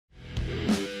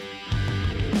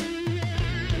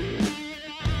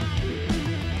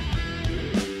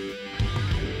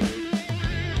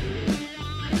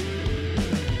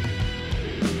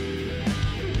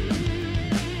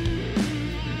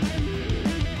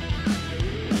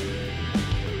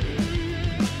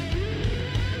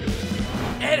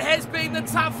been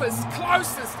the toughest,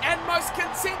 closest and most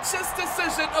contentious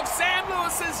decision of Sam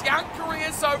Lewis's young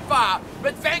career so far.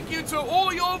 But thank you to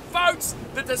all your votes,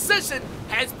 the decision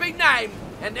has been named,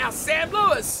 and now Sam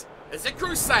Lewis is a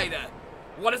Crusader.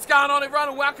 What is going on, everyone,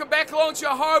 and welcome back along to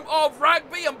your home of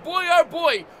rugby. And boy oh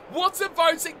boy, what a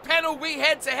voting panel we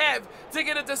had to have to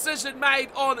get a decision made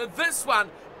on this one.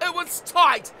 It was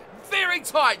tight, very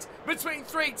tight between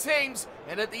three teams,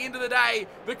 and at the end of the day,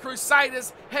 the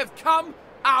Crusaders have come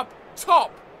up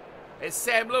top as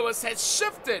Sam Lewis has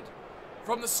shifted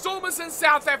from the Stormers in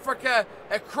South Africa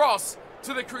across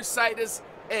to the Crusaders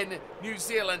in New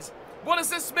Zealand. What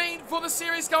does this mean for the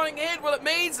series going ahead? Well, it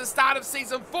means the start of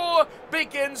Season 4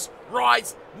 begins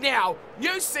right now.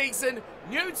 New season,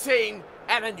 new team,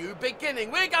 and a new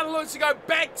beginning. We're going to look to go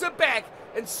back-to-back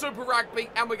in Super Rugby,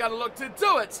 and we're going to look to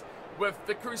do it with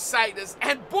the Crusaders.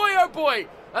 And boy, oh boy,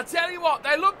 I tell you what,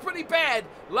 they looked pretty bad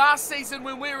last season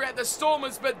when we were at the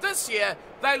Stormers, but this year,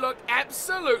 they look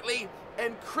absolutely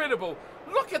incredible.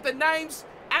 Look at the names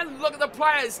and look at the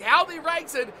players, how they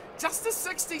rated, just a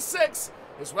 66.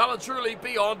 Is well and truly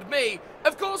beyond me.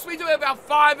 Of course, we do have our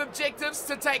 5 objectives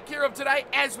to take care of today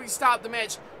as we start the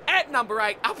match at number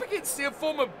 8, up against their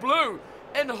former blue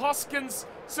in Hoskins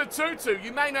Sotutu.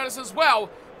 You may notice as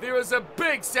well, there is a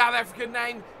big South African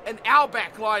name in our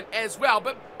back line as well,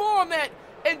 but more on that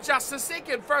in just a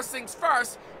second. First things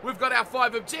first, we've got our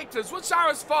 5 objectives, which are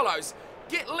as follows.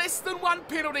 Get less than 1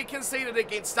 penalty conceded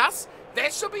against us.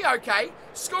 That should be okay.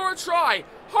 Score a try.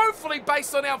 Hopefully,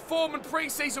 based on our form in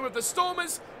pre-season with the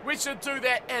Stormers, we should do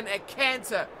that in a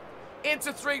canter.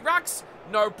 Enter 3 rucks,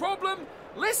 no problem.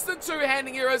 Less than 2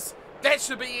 handing errors, that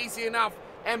should be easy enough.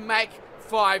 And make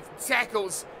 5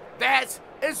 tackles. That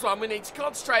is one we need to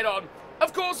concentrate on.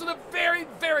 Of course, with a very,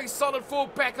 very solid full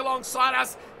pack alongside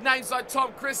us. Names like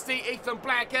Tom Christie, Ethan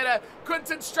Blackadder,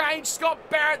 Quinton Strange, Scott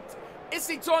Barrett,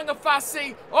 Isi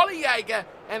Toingafasi, Ollie Jaeger,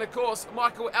 and of course,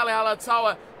 Michael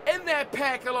Alaalatoa in that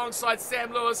pack alongside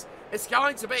Sam Lewis is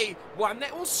going to be one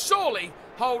that will surely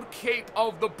hold keep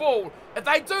of the ball. If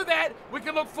they do that, we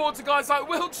can look forward to guys like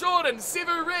Will Jordan,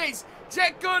 Sevu Rees,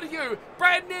 Jack Goodhue,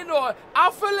 Brad Nenor,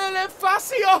 Alphalele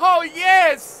Fasi, oh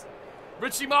yes!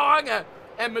 Richie Moanga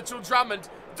and Mitchell Drummond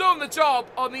doing the job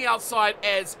on the outside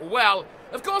as well.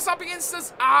 Of course, up against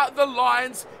us are the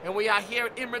Lions, and we are here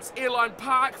at Emirates Airline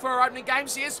Park for our opening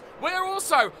games. Yes, we're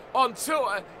also on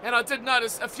tour, and I did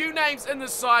notice a few names in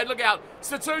this side. Look out,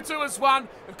 Sotutu is one.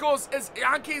 Of course, is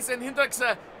Yankees and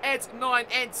Hendrickse at 9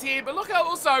 and 10. But look out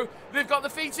also, they've got the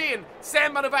Fijian,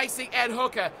 Sam Matavesi at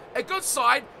hooker. A good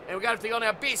side, and we're going to be on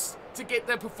our best to get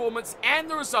the performance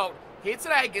and the result here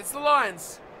today against the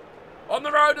Lions. On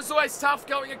the road is always tough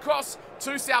going across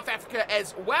to South Africa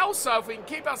as well, so if we can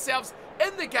keep ourselves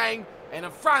in the game and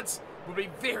in front will be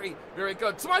very, very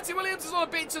good. Timothy Williams is on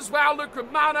the bench as well. Luke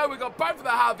Romano, we've got both of the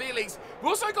Havelis. We've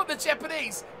also got the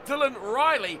Japanese, Dylan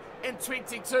Riley in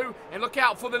 22. And look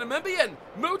out for the Namibian,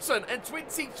 Milton in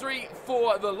 23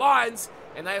 for the Lions.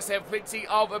 And they also have plenty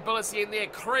of ability in there.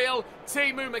 Creel,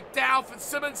 Timu, McDowell,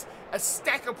 Fitzsimmons, a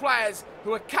stack of players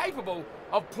who are capable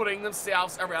of putting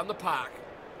themselves around the park.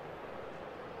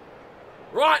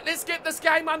 Right, let's get this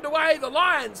game underway. The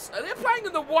Lions, they're playing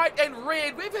in the white and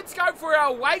red. We've had to go for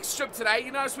our away strip today.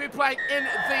 You notice we're playing in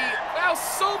our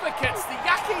silver kits, the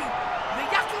yucky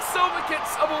silver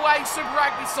kits of away Super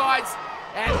Rugby sides.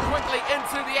 And quickly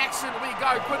into the action we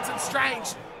go. Quinton Strange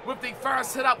with the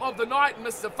first hit up of the night.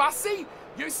 Mr. Fussy,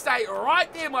 you stay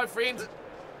right there, my friend.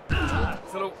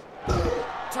 Little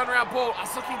turnaround ball. I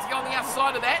was looking to go on the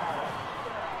outside of that.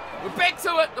 We're back to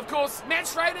it, of course,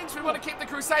 match ratings. We want to keep the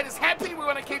Crusaders happy. We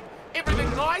want to keep everything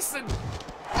nice and,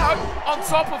 you know, on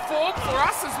top of form for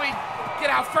us as we get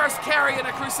our first carry in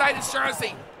a Crusaders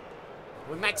jersey.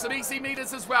 We make some easy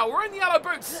meters as well. We're in yellow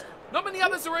boots. Not many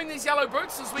others are wearing these yellow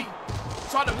boots as we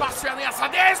try to bust around the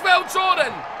outside. There's Will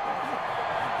Jordan.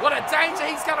 What a danger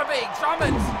he's going to be.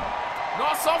 Drummond,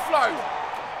 nice offload.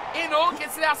 Enor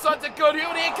gets it outside to Goodhue,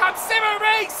 and here comes Sevu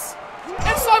Rees.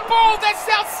 Inside ball, that's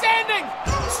outstanding.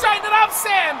 Straighten it up,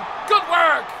 Sam. Good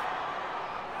work.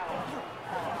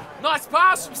 Nice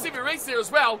pass from Sevu Rees there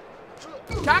as well.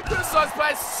 Can't criticise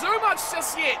players so much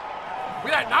just yet.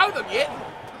 We don't know them yet.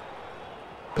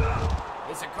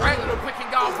 It's a great little pick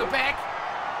and go off the back.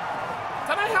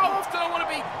 Don't know how often I want to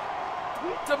be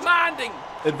demanding.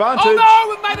 Advantage. Oh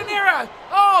no, we've made an error.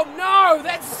 Oh no,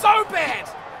 that's so bad.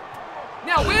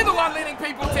 Now we're the one letting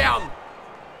people down.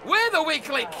 We're the weak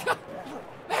link.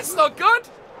 That's not good.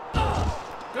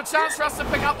 Good chance for us to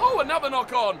pick up. Oh, another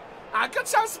knock on. Good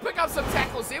chance to pick up some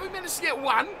tackles here. We managed to get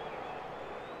one.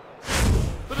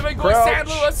 For the big boy, Sam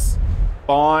Lewis.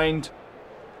 Bind.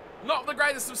 Not the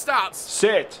greatest of starts.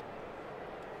 Set.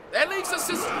 That leaves us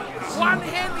just one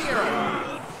handling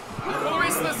error. For the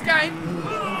rest of this game,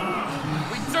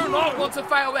 we do not want to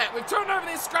fail that. We've turned over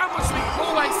their scrum, which we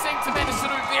always seem to manage to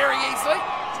do very easily.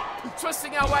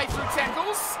 Twisting our way through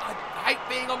tackles. I hate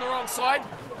being on the wrong side.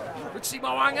 Richie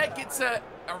Mo'unga gets a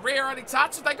rare only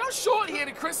touch. If they go short here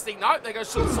to Christie, no, they go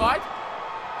short side.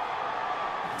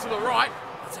 To the right.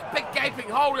 It's a big gaping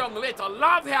hole here on the left. I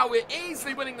love how we're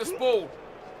easily winning this ball.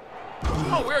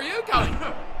 Oh, where are you going?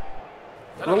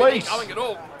 I don't think they're going at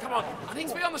all. Come on, I need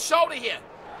to be on the shoulder here.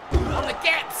 On the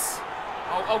gaps.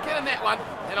 I'll get in that one,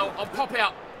 and I'll pop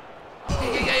out.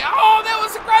 Yeah. Oh, that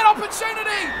was a great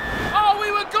opportunity. Oh,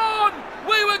 we were gone.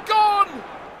 We were gone.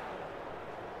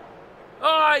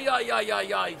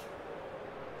 Ay.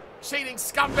 Cheating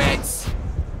scumbags.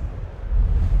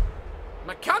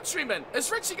 My countryman.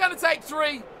 Is Richie going to take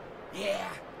 3? Yeah.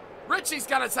 Richie's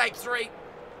going to take 3.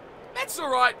 That's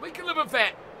all right. We can live with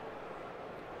that.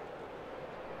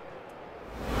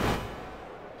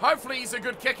 Hopefully he's a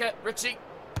good kicker, Richie.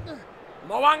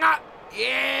 Mo'unga.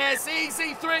 Yes,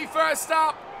 easy 3 first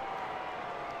up.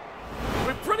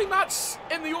 We're pretty much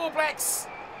in the All Blacks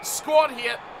squad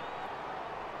here.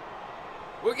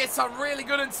 We'll get some really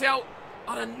good intel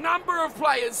on a number of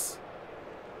players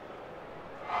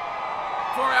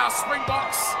for our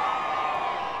Springboks.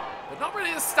 But not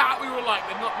really the start we were like.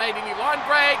 They've not made any line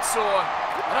breaks, or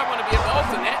I don't want to be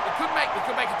involved in that. We could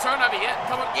make a turnover here.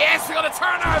 Come on. Yes, we got a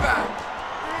turnover.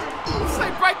 Let's say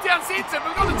breakdown's entered.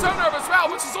 We've got a turnover as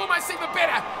well, which is almost even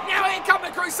better. Now in come the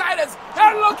Crusaders.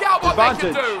 And look out what they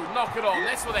can do. Knock it on.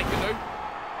 That's what they can do.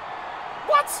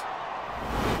 What?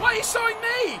 Why are you showing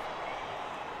me?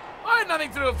 I had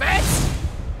nothing to do with that.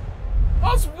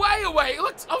 I was way away.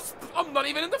 Look, I'm not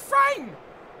even in the frame.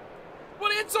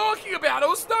 What are you talking about? It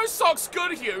was no socks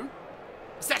good, Hugh.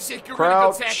 It's actually a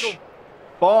really good tackle.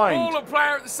 Bind. Ball and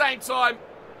player at the same time.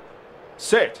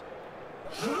 Set.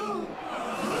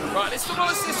 Right, let's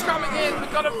demolish this scrum again.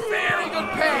 We've got a very good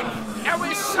pack, and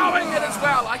we're showing it as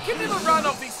well. I can never run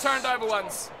off these turned over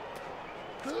ones.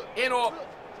 In or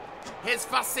here's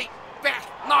Fussy back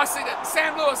nicely to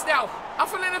Sam Lewis now.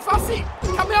 Up and in Fussy.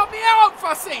 Come help me out,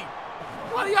 Fussy.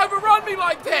 Why do you overrun me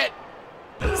like that?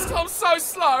 I'm so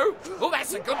slow. Oh,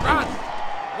 that's a good run.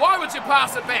 Why would you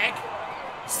pass it back?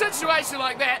 Situation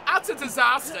like that, utter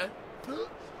disaster.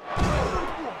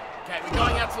 Okay, we're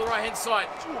going out to the right-hand side.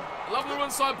 I love the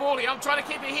inside ball here. I'm trying to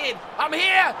keep it ahead. I'm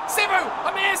here! Sivu!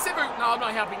 I'm here, Sivu! No, I'm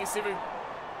not helping you, Sivu.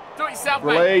 Do it yourself,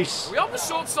 mate. Release. Are we on the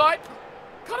short side?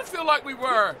 Kind of feel like we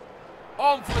were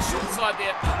on for the short side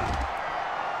there.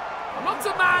 I'm not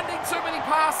demanding too many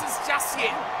passes just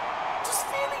yet. Just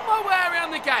feeling my way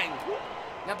around the game.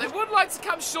 Now, if they would like to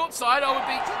come short side, I would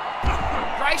be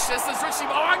gracious as Richie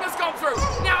Mo'unga's gone through.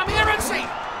 Now I'm here, Richie!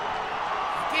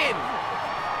 Again.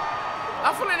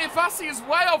 Afalene Fussy is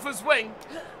way off his wing.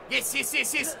 Yes.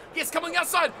 Yes, coming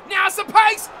outside. Now it's the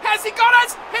pace. Has he got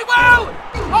it? He will!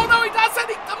 Oh, no, he doesn't.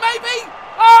 Maybe.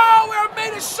 Oh, we're a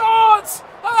metre short.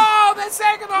 Oh, that's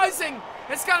agonising.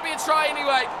 It's going to be a try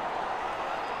anyway.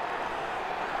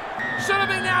 Should have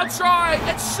been our try.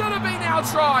 It should have been our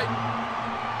try.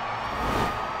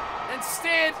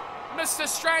 Instead, Mr.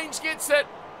 Strange gets it.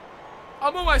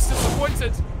 I'm almost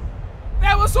disappointed.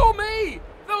 That was all me.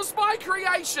 That was my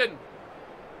creation.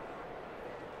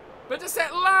 But just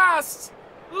that last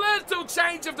little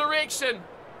change of direction.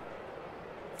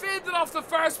 Fended off the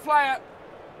first player,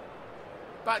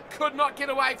 but could not get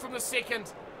away from the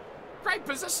second. Great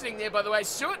positioning there, by the way,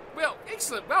 Stuart. Well,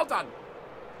 excellent. Well done.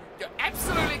 You're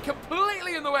absolutely,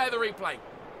 completely in the way of the replay.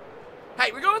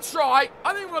 Hey, we're going to try.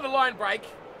 I think we're going to line break.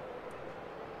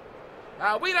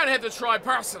 We don't have the try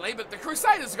personally, but the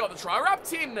Crusaders have got the try. We're up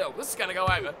 10-0. This is going to go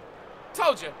over.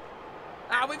 Told you.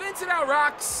 We've entered our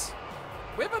rucks.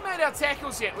 We haven't made our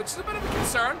tackles yet, which is a bit of a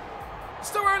concern.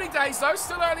 Still early days, though.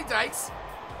 Still early days.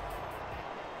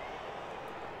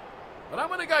 But I don't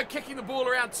want to go kicking the ball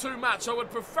around too much. I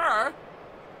would prefer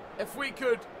if we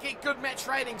could get good match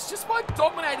ratings just by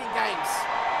dominating games,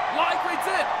 like we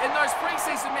did in those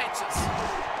pre-season matches.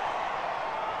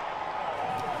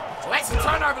 Well, that's a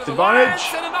turnover to the Lions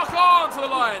and a knock-on to the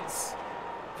Lions.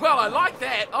 Well, I like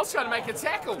that. I was trying to make a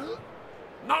tackle.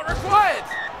 Not required.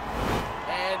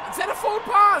 And is that a forward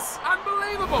pass?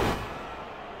 Unbelievable.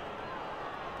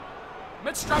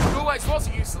 Mitch Drummond always was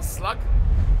a useless slug.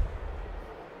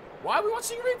 Why are we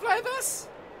watching a replay of this?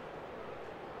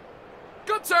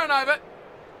 Good turnover.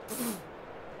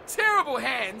 Terrible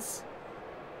hands.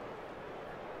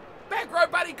 Back row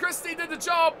buddy Christie did the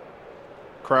job.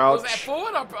 Crouch. Was that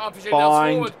forward? I presume that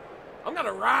was forward. I'm going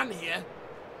to run here.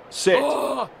 Sit.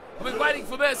 Oh, I've been waiting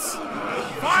for this.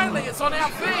 Finally, it's on our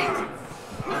feet.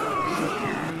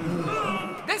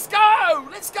 That Let's go!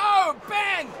 Let's go!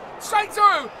 Bang! Straight through!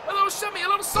 A little shimmy, a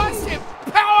little side step.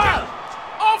 Power!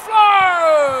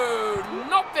 Offload!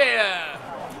 Not there.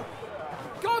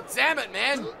 God damn it,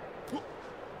 man.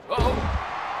 Uh-oh.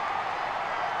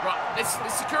 Right, let's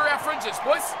secure our fringes,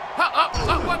 boys. Up,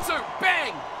 1, 2,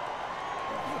 bang!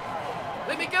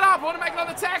 Let me get up, I want to make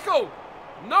another tackle.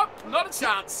 Nope, not a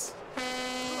chance.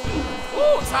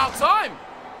 Oh, it's half time.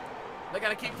 They're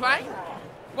going to keep playing?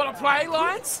 Want to play,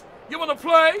 Lions? You want to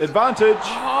play? Advantage.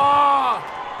 Oh,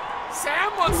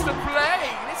 Sam wants to play.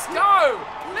 Let's go.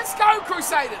 Let's go,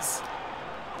 Crusaders.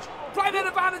 Play that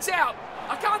advantage out.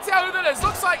 I can't tell who that is.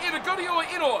 Looks like either Goody or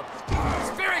Inor.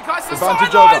 It's very close to the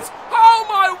sidelines. Oh,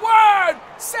 my word.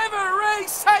 Seven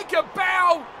Reese, take a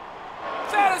bow.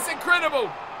 That is incredible.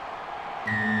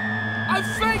 I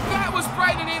think that was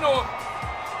Braden Inor.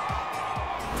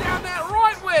 Down that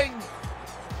right wing.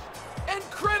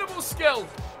 Incredible skill.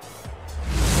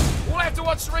 We'll have to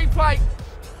watch the replay.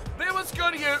 There was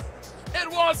Goodyear. It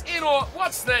was Inor.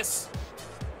 Watch this.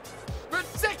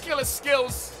 Ridiculous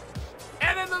skills.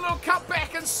 And then the little cut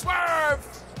back and swerve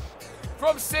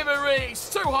from Severies.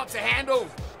 Too hot to handle.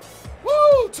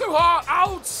 Woo, too hot.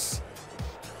 Ouch.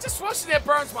 Just watching that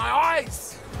burns my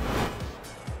eyes.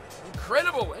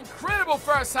 Incredible, incredible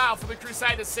first half for the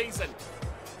Crusaders season.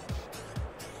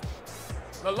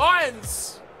 The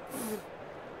Lions,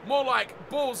 more like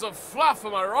balls of fluff,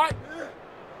 am I right?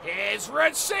 Here's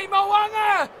Richie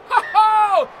Mwanga.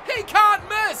 Ho-ho! He can't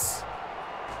miss.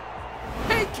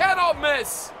 He cannot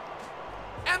miss.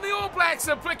 And the All Blacks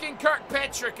are picking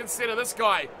Kirkpatrick instead of this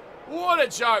guy. What a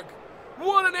joke.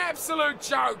 What an absolute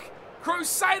joke.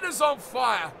 Crusaders on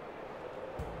fire.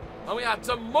 And we are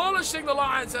demolishing the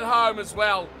Lions at home as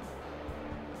well.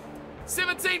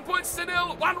 17 points to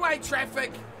nil, one-way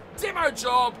traffic, demo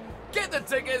job, get the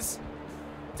diggers.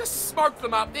 Just smoke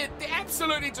them up. They're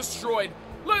absolutely destroyed.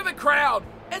 Look at the crowd.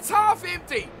 It's half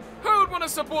empty. Who would want to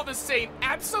support this team?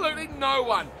 Absolutely no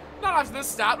one. Not after this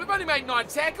start. We've only made 9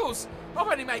 tackles. I've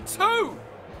only made 2.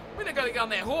 We're not going to get on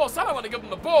their horse. I don't want to give them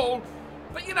the ball.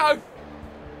 But, you know,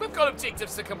 we've got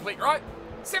objectives to complete, right?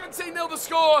 17-0 the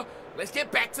score. Let's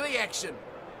get back to the action.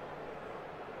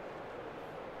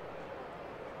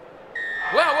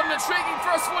 Well, what an intriguing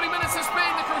first 40 minutes has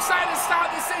been. The Crusaders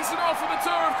start this season off with a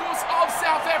tour, of course, of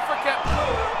South Africa.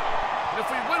 And if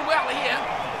we win well here...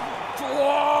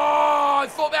 Oh, I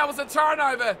thought that was a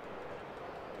turnover.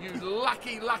 You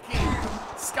lucky, lucky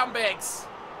scumbags.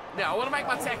 Now, I want to make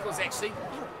my tackles, actually.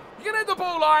 You can hit the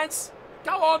ball, Lions.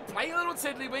 Go on, play your little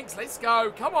tiddlywinks. Let's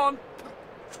go. Come on.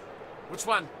 Which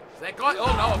one? Is that guy?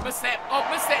 Oh, no, I've missed that. I've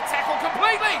missed that tackle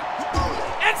completely.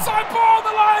 Inside ball, the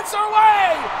Lions are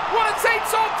away. What a team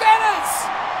talk that is.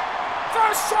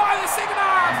 First try of the second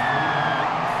half.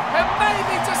 And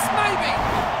maybe, just maybe,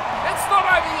 it's not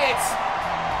over yet.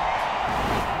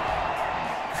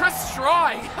 Chris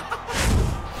Try.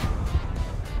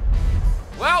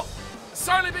 Well, it's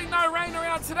only been no rain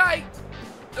around today.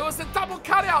 It was the double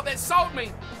cutout that sold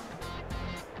me.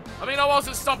 I mean, I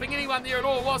wasn't stopping anyone there at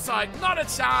all, was I? Not a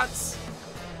chance.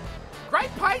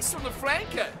 Great pace from the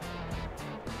flanker.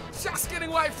 Just getting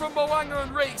away from Mwanga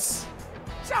and Reese.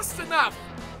 Just enough.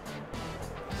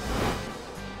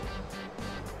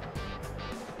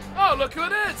 Oh, look who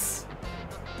it is.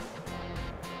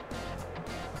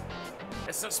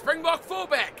 It's a Springbok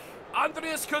fullback,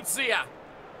 Andreas Kutsia.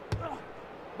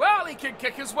 Well, he can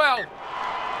kick as well.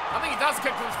 I think he does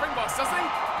kick for the Springboks, doesn't he?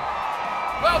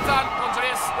 Well done,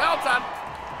 Andreas. Well done.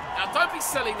 Now, don't be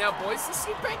silly now, boys. Let's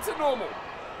get back to normal.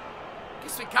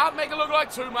 Guess we can't make it look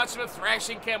like too much of a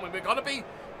thrashing, can we? We've got to be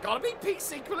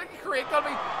PC, politically correct. Got to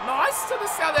be nice to the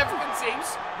South African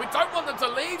teams. We don't want them to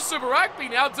leave Super Rugby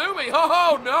now, do we?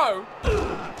 Oh, no.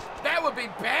 That would be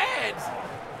bad.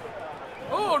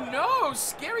 Oh, no.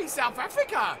 Scary South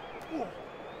Africa.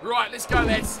 Right, let's go,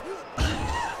 lads.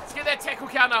 Let's get that tackle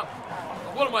count up.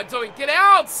 What am I doing? Get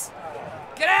out!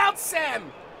 Get out,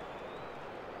 Sam!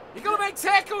 You gotta make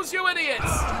tackles, you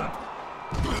idiots!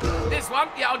 There's one.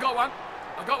 Yeah, I got one.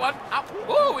 I got one. Up.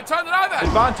 Ooh, we turned it over.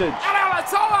 Advantage.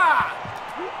 Alatoa!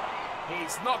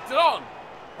 He's knocked it on.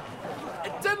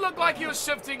 It did look like he was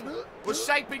shaping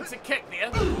to kick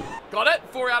there. Got it.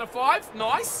 4 out of 5.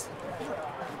 Nice.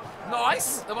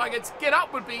 Nice. If I could get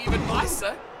up, would be even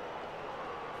nicer.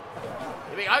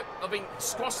 Here we go. I've been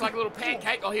squashed like a little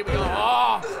pancake. Oh, here we go.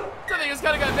 Oh, didn't think it was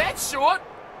going to go that short.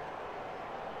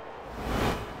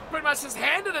 Pretty much just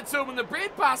handed it to him in the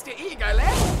bread basket. Here you go,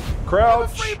 lad. Crouch.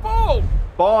 Have a free ball.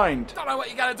 Bind. Don't know what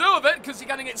you're going to do with it because you're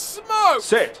going to get smoked.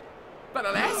 Set. But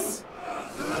alas,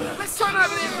 let's turn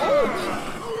over there.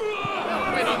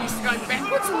 Oh, we're not used to going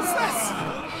backwards. What's this?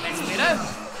 That's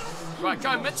better. Right,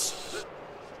 go, Mitch.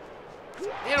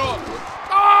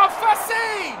 Oh,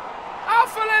 Fussy!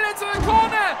 Alphalele to the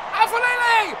corner!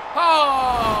 Alphalele!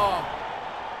 Oh!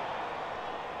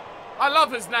 I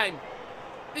love his name.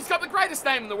 He's got the greatest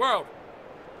name in the world.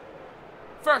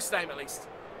 First name, at least.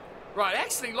 Right,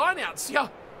 actually, lineouts. Yeah,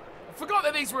 I forgot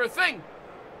that these were a thing.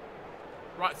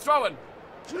 Right, throw in.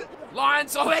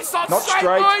 Lions. Oh, that's not straight,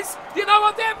 boys. You know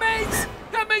what that means?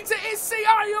 That means an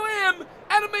S-C-R-U-M,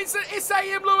 and it means an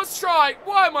S-A-M Lewis try.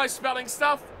 Why am I spelling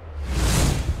stuff?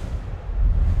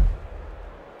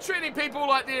 Treating people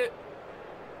like they're...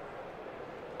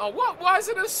 Oh, what? Why is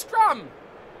it a scrum?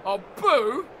 Oh,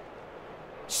 boo.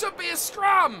 Should be a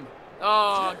scrum.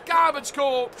 Oh, garbage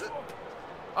call.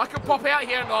 I could pop out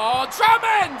here and... Oh,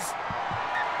 Drummond!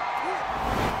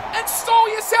 Install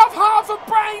yourself half a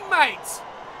brain, mate.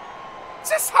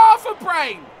 Just half a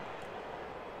brain.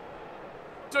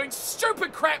 Doing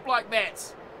stupid crap like that.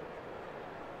 For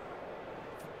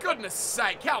goodness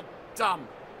sake, how dumb.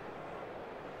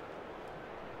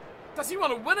 Does he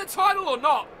want to win a title or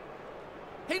not?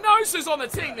 He knows who's on the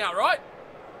team now, right?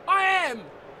 I am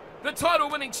the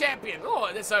title-winning champion. Oh,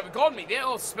 that's overgone me there.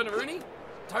 Oh, Spinneroonie.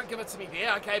 Don't give it to me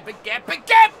there. Okay, big gap, big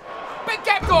gap! Big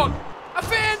gap gone! A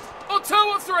fan or two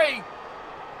or three.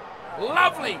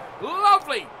 Lovely,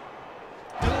 lovely.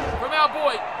 From our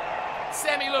boy,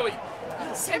 Sammy Louis.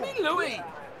 Sammy Louis.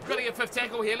 We've got to get fifth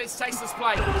tackle here. Let's chase this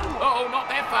play. Uh-oh, not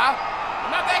that far.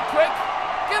 Not that quick.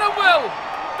 Get him, Will.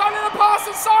 Don't let him pass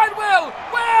inside, Will.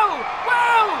 Will.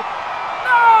 Will.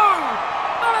 No.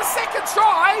 Not a second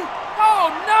try. Oh,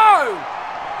 no.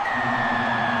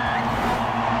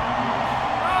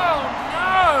 Oh,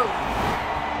 no.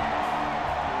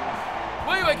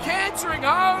 We were cantering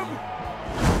home.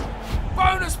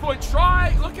 Bonus point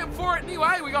try. Looking for it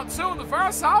anyway. We got two in the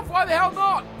first half. Why the hell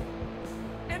not?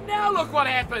 And now look what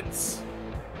happens.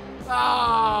 Oh,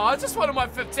 I just wanted my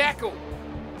fifth tackle.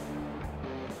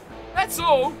 That's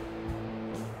all.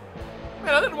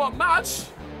 Man, I didn't want much.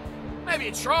 Maybe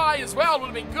a try as well would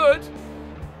have been good.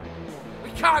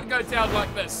 We can't go down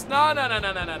like this. No, no, no,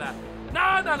 no, no, no, no.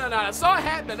 No, no, no, no. It's not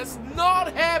happening. It's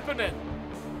not happening.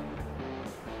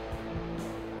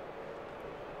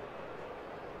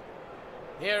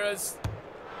 Here is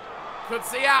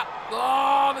Kutsia.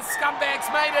 Oh, the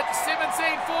scumbags made it.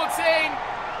 17-14.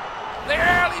 The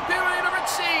early penalty to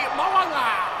Richie.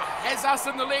 Moanga has us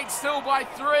in the lead still by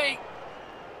 3.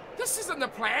 This isn't the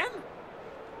plan.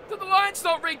 Did the Lions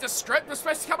not read the script? We're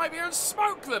supposed to come over here and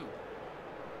smoke them.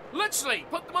 Literally,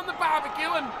 put them on the barbecue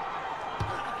and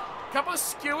a couple of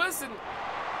skewers and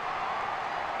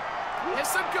have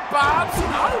some kebabs.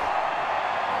 No?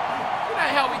 You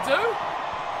know how we do.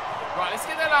 Right, let's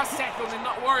get that last tackle and then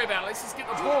not worry about it. Let's just get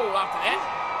the ball after that.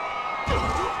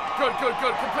 Good, good,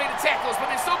 good. Completed tackles,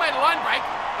 but they still made a line break.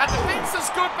 Our defense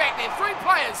is good back there. 3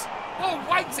 players all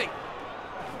waiting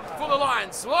for the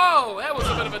Lions. Whoa, that was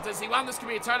a bit of a dizzy one. This could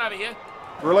be a turnover here.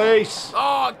 Release.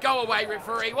 Oh, go away,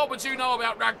 referee. What would you know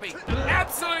about rugby?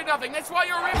 Absolutely nothing. That's why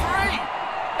you're a referee.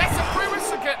 That's a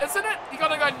prerequisite, isn't it? You got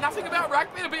to go nothing about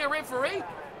rugby to be a referee?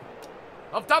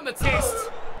 I've done the test.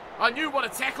 I knew what a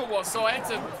tackle was, so I had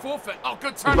to forfeit. Oh,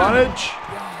 good turnover. Advantage.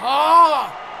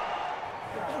 Oh.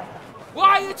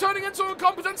 Why are you turning into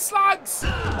incompetent slugs?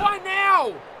 Why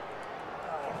now?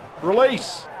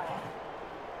 Release.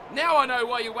 Now I know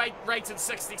why you rated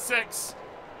 66.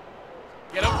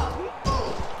 Get him.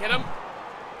 Get him.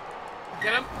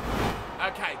 Get him.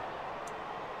 Okay.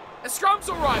 A scrum's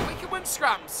all right. We can win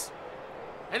scrums.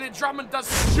 And then Drummond does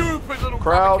stupid little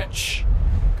crouch.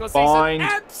 Because he's an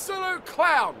absolute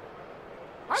clown.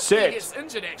 I think he gets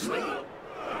injured, actually.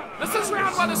 This is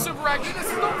round 1 of Super Rugby. This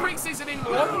is not pre-season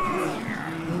anymore.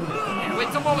 And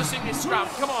we're demolishing this scrum.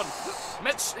 Come on.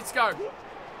 Mitch, let's go.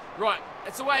 Right.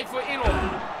 It's away for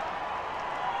Enor.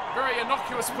 Very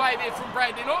innocuous play there from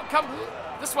Brad Enor. Come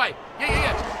this way.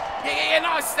 Yeah,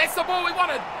 nice. That's the ball we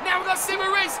wanted. Now we've got Sevu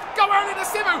Reese. Go early to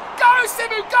Sevu. Go,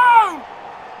 Sevu, go!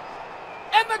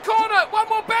 In the corner. One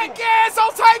more back. Yes,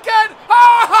 I'll take it.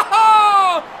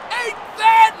 Oh, eat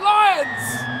that,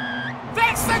 Lions.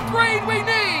 That's the green we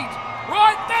need.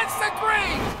 Right, that's the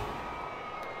green.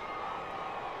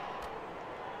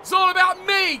 It's all about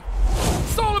me.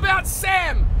 It's all about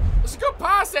Sam. It was a good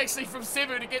pass, actually, from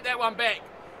Sevu to get that one back.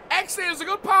 Actually, it was a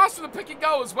good pass from the pick and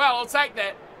go as well. I'll take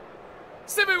that.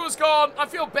 Sevu was gone. I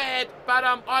feel bad, but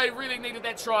I really needed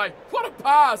that try. What a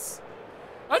pass.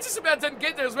 I just about didn't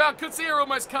get there as well. Kutsia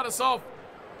almost cut us off.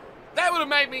 That would have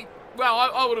made me... Well,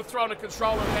 I would have thrown a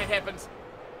controller if that happened.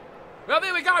 Well,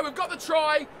 there we go. We've got the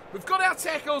try. We've got our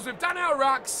tackles. We've done our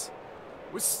rucks.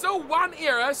 We're still 1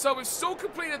 error, so we've still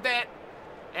completed that.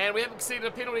 And we haven't conceded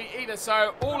a penalty either,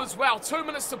 so all is well. 2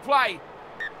 minutes to play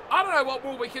I don't know what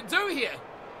more we can do here.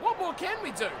 What more can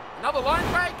we do? Another line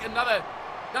break, another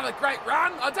great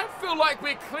run. I don't feel like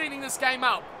we're cleaning this game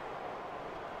up.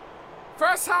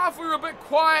 First half, we were a bit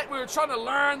quiet. We were trying to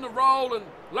learn the role and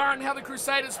learn how the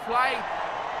Crusaders play.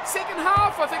 Second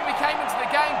half, I think we came into the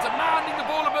game demanding the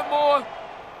ball a bit more.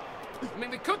 I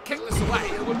mean, they could kick this away.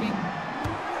 It would be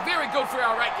very good for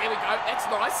our rate. There we go. That's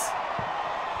nice.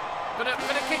 Bit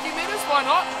of kicking meters, why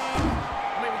not?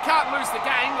 I mean, we can't lose the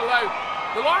game, although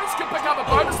the Lions could pick up a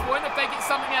bonus point if they get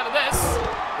something out of this.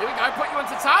 Here we go, put you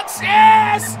into touch.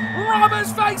 Yes!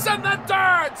 Robbers face in the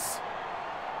dirt!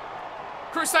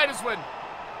 Crusaders win.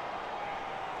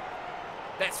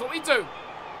 That's what we do.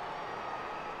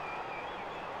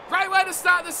 Great way to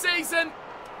start the season.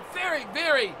 Very,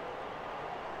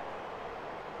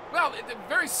 well, they're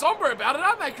very somber about it,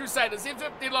 aren't they, Crusaders?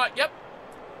 They're like, yep,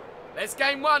 that's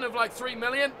game one of like 3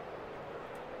 million.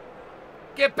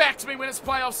 Get back to me when it's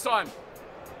playoffs time.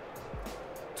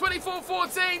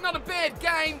 24-14, not a bad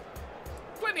game.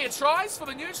 Plenty of tries for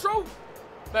the neutral.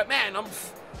 But man,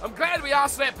 I'm glad we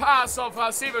asked that pass of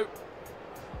Sevu,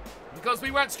 because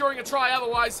we weren't scoring a try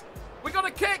otherwise. We got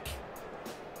a kick.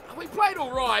 We played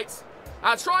all right.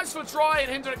 Tries for Dry and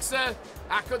Hendricks.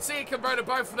 Could see he converted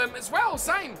both of them as well.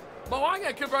 Same.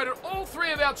 Moanga converted all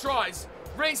 3 of our tries.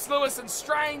 Reese, Lewis and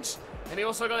Strange. And he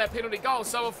also got that penalty goal.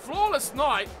 So a flawless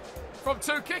night from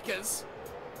 2 kickers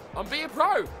on Be A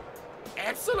Pro.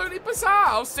 Absolutely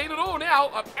bizarre. I've seen it all now.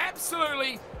 I've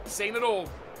absolutely seen it all.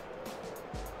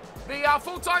 The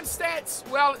full-time stats,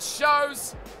 well, it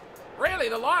shows really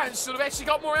the Lions should have actually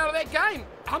got more out of that game.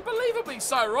 Unbelievably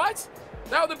so, right?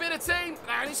 They were the better team.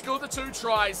 They only scored the 2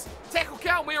 tries. Tackle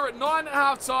count, we were at 9 at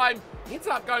half-time. Ended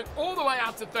up going all the way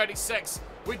up to 36.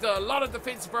 We did a lot of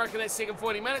defensive work in that second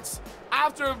 40 minutes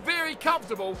after a very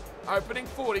comfortable opening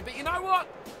 40. But you know what?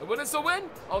 The win is a win.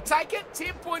 I'll take it.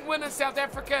 10-point win in South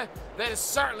Africa. That is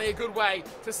certainly a good way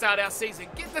to start our season.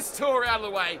 Get this tour out of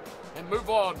the way and move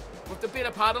on with the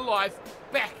better part of life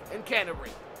back in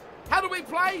Canterbury. How do we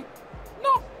play?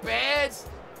 Not bad.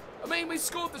 I mean, we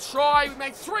scored the try. We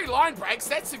made 3 line breaks.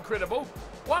 That's incredible.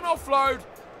 1 offload,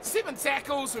 7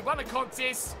 tackles. We won a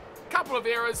contest. Couple of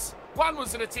errors. 1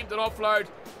 was an attempted offload.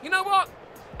 You know what?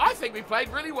 I think we played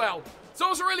really well. So it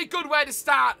was a really good way to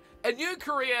start a new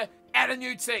career at a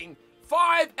new team.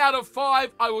 5 out of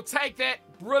 5. I will take that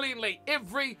brilliantly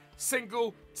every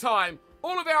single time.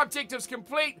 All of our objectives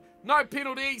complete. No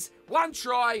penalties. 1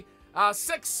 try.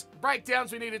 6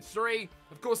 breakdowns. We needed 3.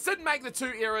 Of course, didn't make the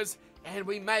 2 errors. And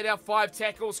we made our 5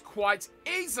 tackles quite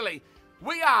easily.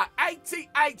 We are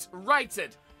 88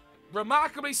 rated.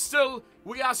 Remarkably still,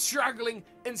 we are struggling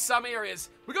in some areas.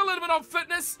 We got a little bit on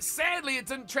fitness. Sadly, it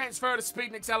didn't transfer to speed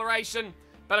and acceleration.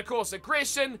 But of course,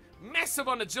 aggression, massive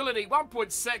on agility,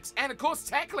 1.6. And of course,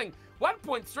 tackling,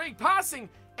 1.3. Passing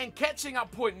and catching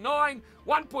up 0.9.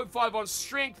 1.5 on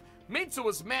strength. Mental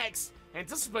was max. And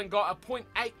discipline got a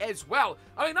 0.8 as well.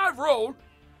 I mean, overall,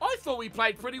 I thought we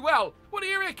played pretty well. What do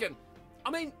you reckon? I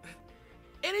mean,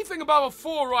 anything above a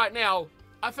 4 right now,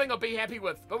 I think I'll be happy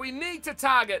with. But we need to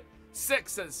target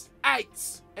 6s,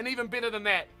 8s, and even better than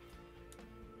that.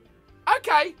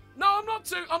 Okay. No,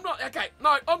 okay.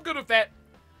 No, I'm good with that.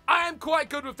 I am quite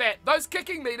good with that. Those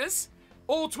kicking meters,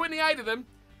 all 28 of them,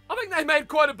 I think they made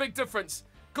quite a big difference.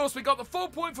 Of course, we got the 4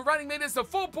 point for running meters, the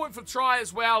 4 point for try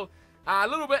as well. A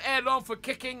little bit added on for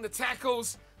kicking, the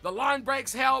tackles, the line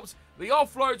breaks helped, the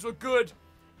offloads were good.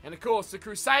 And of course, the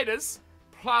Crusaders,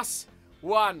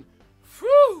 +1.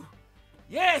 Phew!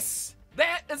 Yes!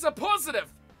 That is a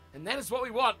positive. And that is what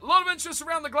we want. A lot of interest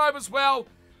around the globe as well.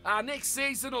 Next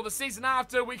season or the season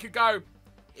after, we could go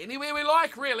anywhere we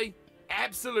like, really.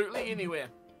 Absolutely anywhere.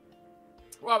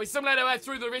 Well, we simulate our way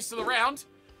through the rest of the round.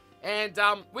 And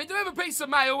we do have a piece of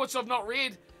mail, which I've not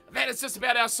read. That is just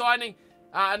about our signing,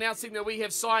 announcing that we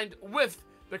have signed with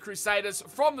the Crusaders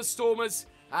from the Stormers.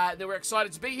 They were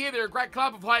excited to be here. They're a great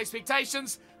club of high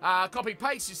expectations.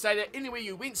 Copy-paste, you say that anywhere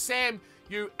you went, Sam,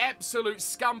 you absolute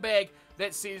scumbag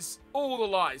that says all the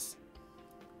lies.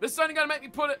 This is only going to make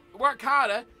me work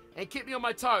harder and keep me on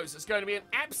my toes. It's going to be an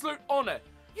absolute honour.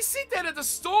 You said that at the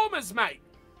Stormers, mate.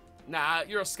 Nah,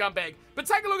 you're a scumbag. But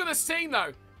take a look at this team,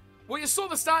 though. Well, you saw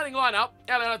the starting lineup.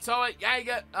 Alatoa,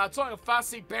 Jaeger, Toinga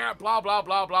Fussy, Barrett, blah, blah,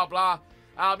 blah, blah, blah.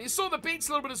 You saw the bench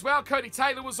a little bit as well. Cody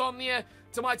Taylor was on there.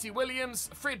 Tamaiti Williams,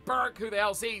 Fred Burke, who the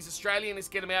hell's he? He's Australian. Let's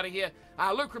get him out of here.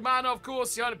 Luke Romano, of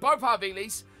course. Both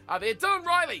Harvilis are there. Dylan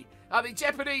Riley, the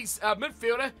Japanese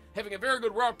midfielder, having a very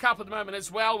good World Cup at the moment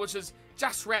as well, which has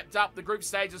just wrapped up the group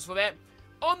stages for that.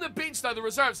 On the bench, though, the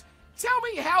reserves. Tell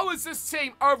me, how is this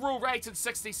team overall rated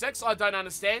 66? I don't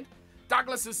understand.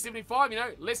 Douglas is 75,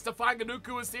 Lester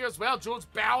Fanganuku is there as well. George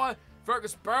Bauer,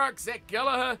 Fergus Burke, Zach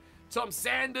Gallagher, Tom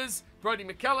Sanders, Brodie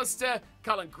McAllister,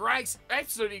 Cullen Grace.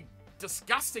 Absolutely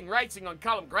disgusting rating on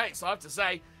Cullen Grace, I have to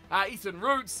say. Ethan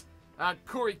Roots,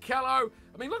 Corey Kello.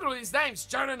 I mean, look at all these names.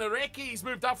 Jonah Nareki, he's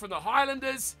moved up from the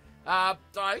Highlanders.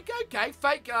 Okay,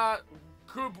 fake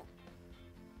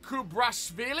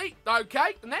Kubrashvili.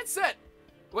 Okay, and that's it.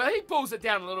 Well, he pulls it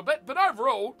down a little bit, but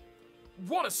overall,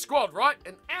 what a squad, right?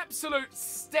 An absolute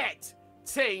stacked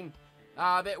team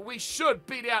that we should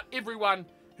beat out everyone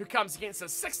who comes against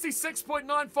us.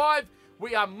 66.95.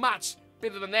 We are much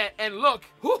better than that. And look,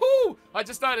 I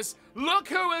just noticed, look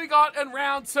who we got in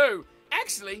round 2.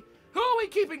 Actually, who are we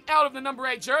keeping out of the number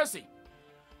 8 jersey?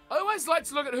 I always like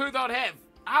to look at who they'd have.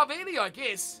 Harvini, I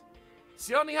guess.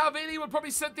 Sione Harvini would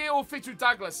probably sit there, or Fitu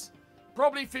Douglas.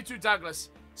 Probably Fitu Douglas.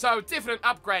 So, definite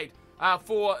upgrade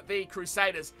for the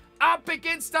Crusaders. Up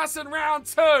against us in round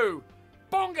 2.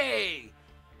 Bongi.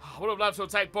 I would have loved to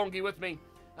take Bongi with me.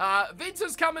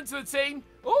 Venter's come into the team.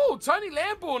 Oh, Tony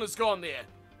Lambourne has gone there.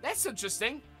 That's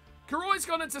interesting. Karoi's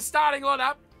gone into starting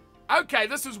lineup. Okay,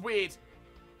 this is weird.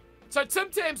 So Tim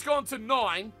Tam's gone to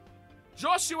 9.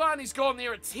 Josh Ioane's gone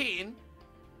there at 10.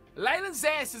 Leyland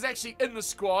Zass is actually in the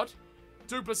squad.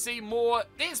 Duplessis, Moore.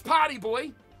 There's Party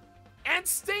Boy. And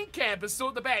Steenkamp is still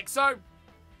at the back. So,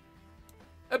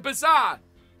 a bizarre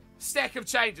stack of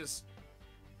changes.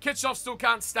 Kitchoff still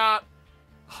can't start.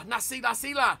 Oh,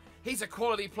 Nasila, he's a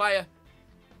quality player.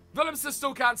 Willemse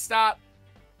still can't start.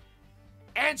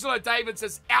 Angelo Davids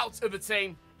is out of the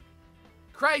team.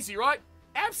 Crazy, right?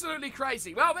 Absolutely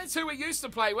crazy. Well, that's who we used to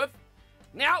play with.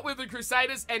 Now with the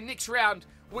Crusaders, and next round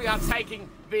we are taking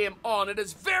them on. It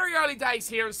is very early days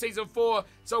here in Season 4,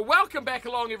 so welcome back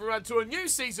along everyone to a new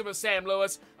season with Sam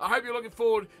Lewis. I hope you're looking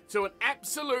forward to an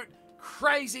absolute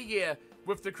crazy year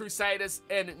with the Crusaders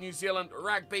in New Zealand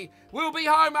Rugby. We'll be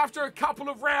home after a couple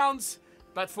of rounds,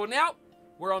 but for now,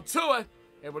 we're on tour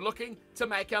and we're looking to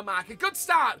make our mark. A good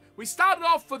start. We started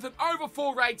off with an over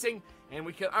 4 rating, and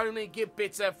we can only get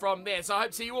better from there. So I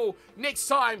hope to see you all next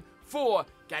time for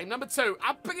game number 2,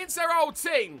 up against our old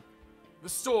team, the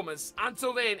Stormers.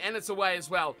 Until then, and it's away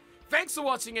as well. Thanks for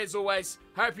watching as always.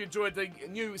 Hope you enjoyed the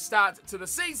new start to the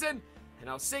season, and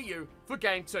I'll see you for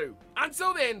game 2.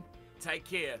 Until then, take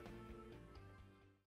care.